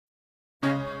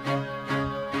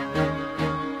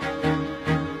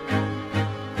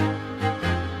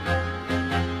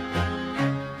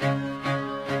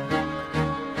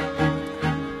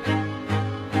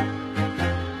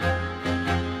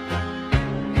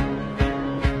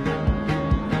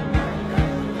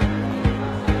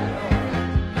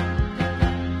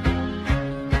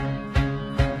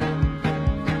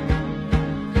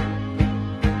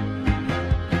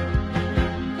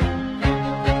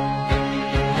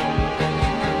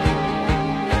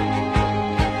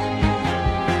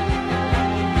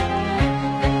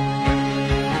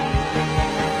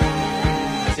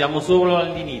siamo solo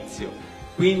all'inizio,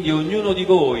 quindi ognuno di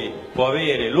voi può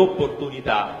avere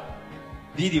l'opportunità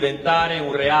di diventare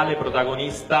un reale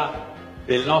protagonista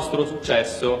del nostro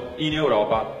successo in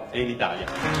Europa e in Italia.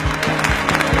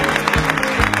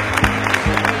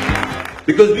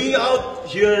 Because we out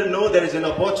here know there is an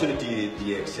opportunity at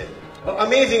DXN, an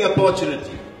amazing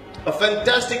opportunity, a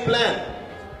fantastic plan.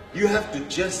 You have to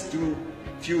just do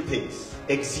few things,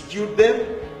 execute them,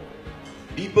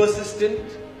 be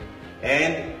persistent,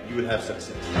 and you will have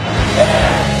success. Yeah!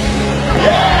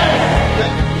 Yeah!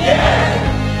 Yeah!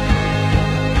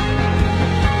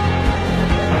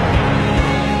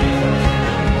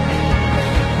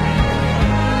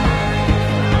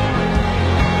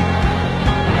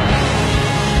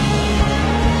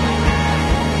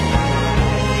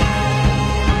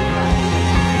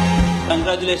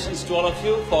 Congratulations to all of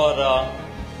you for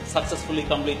successfully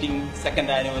completing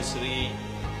second anniversary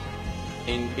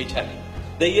in Italy.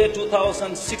 The year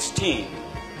 2016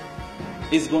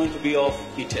 is going to be of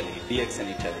Italy, DXN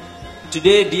Italy.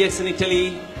 Today DXN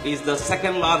Italy is the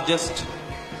second largest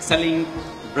selling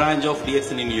branch of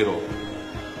DXN in Europe.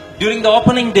 During the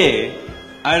opening day,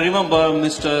 I remember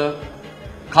Mr.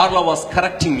 Carlo was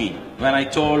correcting me when I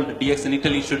told DXN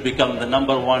Italy should become the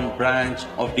 #1 branch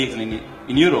of DXN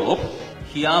in Europe.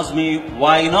 He asked me,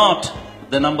 why not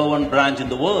the #1 branch in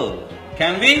the world?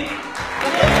 Can we?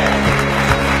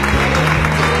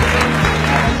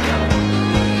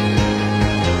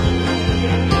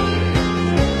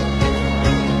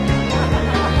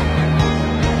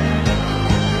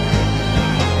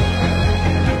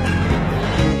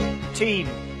 Team.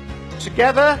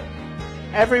 Together,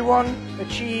 everyone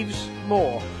achieves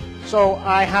more. So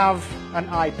I have an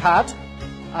iPad,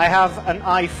 I have an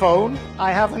iPhone,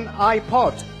 I have an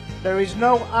iPod. There is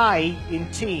no I in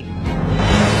team.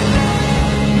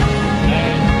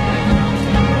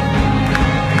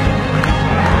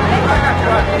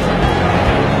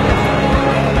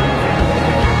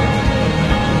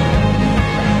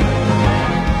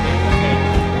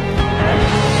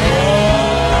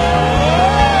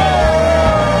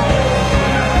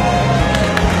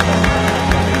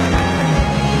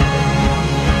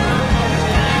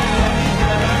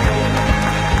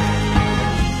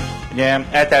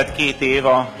 Eltelt 2 év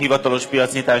a hivatalos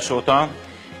piacnyitás óta,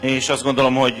 és azt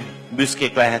gondolom, hogy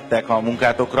büszkék lehettek a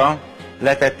munkátokra.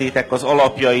 Letettétek az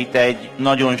alapjait egy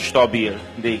nagyon stabil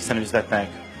DXN üzletnek,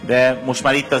 de most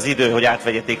már itt az idő, hogy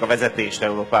átvegyeték a vezetést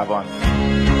Európában.